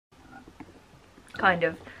kind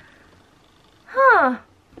of. Huh.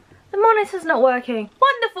 The monitor's not working.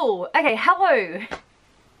 Wonderful. Okay, hello.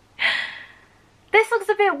 This looks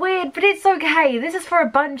a bit weird, but it's okay. This is for a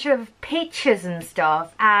bunch of pictures and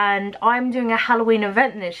stuff, and I'm doing a Halloween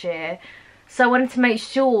event this year, so I wanted to make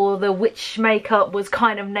sure the witch makeup was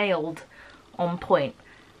kind of nailed on point.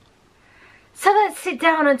 So let's sit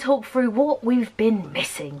down and talk through what we've been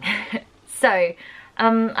missing. So, I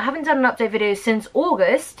haven't done an update video since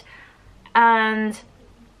August, and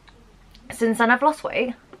since then I've lost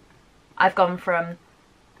weight. I've gone from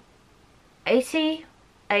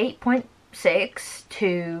 88.6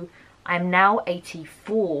 to I'm now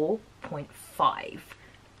 84.5.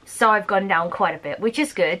 So I've gone down quite a bit, which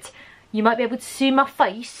is good. You might be able to see my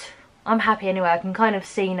face. I'm happy anyway, I can kind of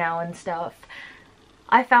see now and stuff.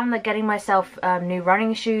 I found that getting myself new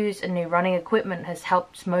running shoes and new running equipment has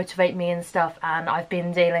helped motivate me and stuff, and I've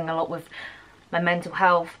been dealing a lot with my mental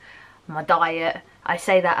health, my diet. I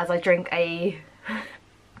say that as I drink a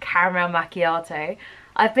caramel macchiato.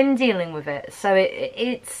 I've been dealing with it, so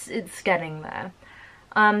it's getting there.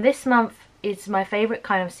 This month is my favourite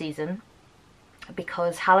kind of season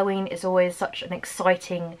because Halloween is always such an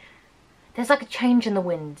exciting, there's like a change in the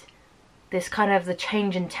wind, there's kind of the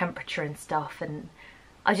change in temperature and stuff, and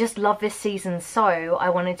I just love this season, so I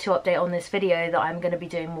wanted to update on this video that I'm going to be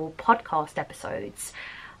doing more podcast episodes.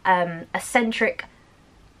 Eccentric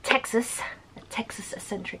Texas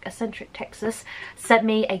sent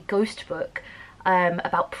me a ghost book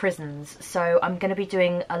about prisons, so I'm going to be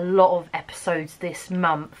doing a lot of episodes this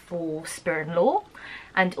month for Spirit and Lore,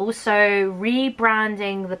 and also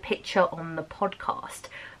rebranding the picture on the podcast.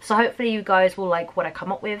 So hopefully you guys will like what I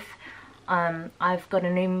come up with. I've got a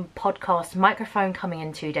new podcast microphone coming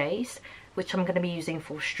in 2 days, which I'm going to be using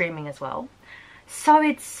for streaming as well. So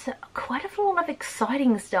it's quite a lot of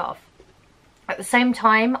exciting stuff. At the same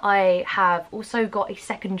time, I have also got a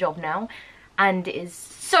second job now, and it is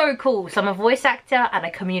so cool. So I'm a voice actor and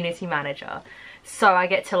a community manager. So I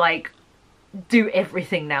get to like do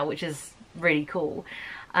everything now, which is really cool.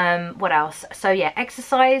 What else? So yeah,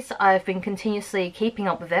 exercise. I've been continuously keeping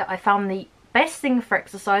up with it. I found the best thing for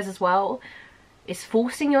exercise as well is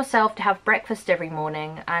forcing yourself to have breakfast every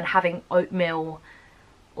morning and having oatmeal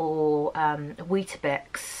or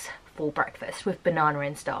Weetabix for breakfast with banana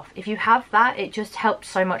and stuff. If you have that, it just helps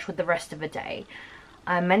so much with the rest of the day.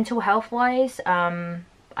 Mental health wise,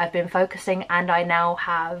 I've been focusing, and I now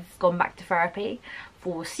have gone back to therapy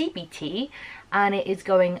for CBT, and it is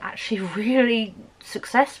going actually really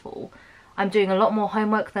successful. I'm doing a lot more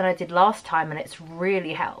homework than I did last time, and it's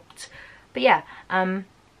really helped. But yeah,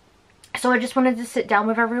 so I just wanted to sit down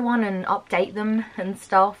with everyone and update them and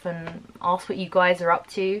stuff and ask what you guys are up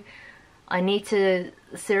to. I need to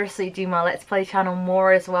seriously do my Let's Play channel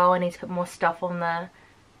more as well. I need to put more stuff on there.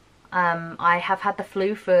 I have had the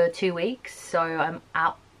flu for 2 weeks, so I'm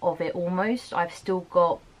out of it almost. I've still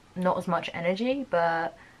got not as much energy,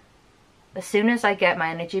 but as soon as I get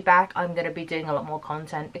my energy back, I'm going to be doing a lot more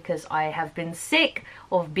content because I have been sick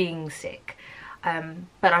of being sick.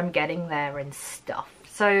 But I'm getting there and stuff.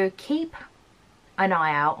 So keep an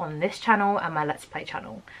eye out on this channel and my Let's Play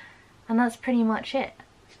channel. And that's pretty much it.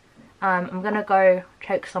 I'm going to go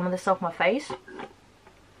take some of this off my face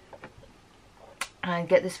and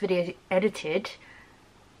get this video edited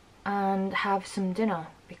and have some dinner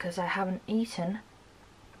because I haven't eaten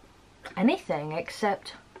anything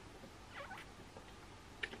except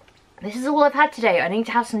this is all I've had today. I need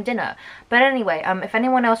to have some dinner. But anyway, if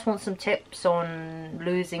anyone else wants some tips on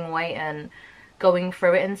losing weight and going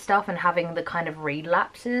through it and stuff and having the kind of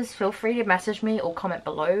relapses, feel free to message me or comment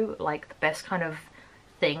below like the best kind of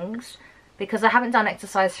things. Because I haven't done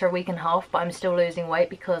exercise for a week and a half, but I'm still losing weight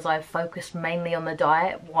because I've focused mainly on the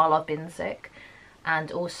diet while I've been sick.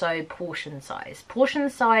 And also portion size. Portion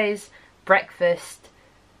size, breakfast,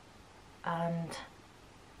 and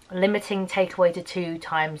limiting takeaway to 2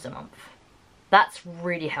 times a month. That's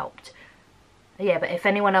really helped. Yeah, but if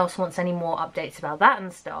anyone else wants any more updates about that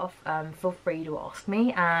and stuff, feel free to ask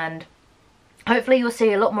me, and hopefully you'll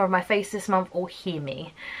see a lot more of my face this month or hear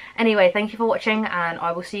me. Anyway, thank you for watching, and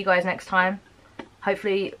I will see you guys next time.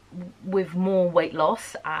 Hopefully with more weight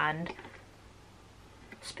loss and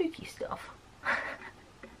spooky stuff.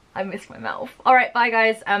 I miss my mouth. Alright, bye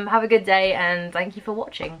guys. Have a good day, and thank you for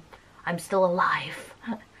watching. I'm still alive.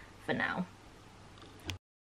 For now.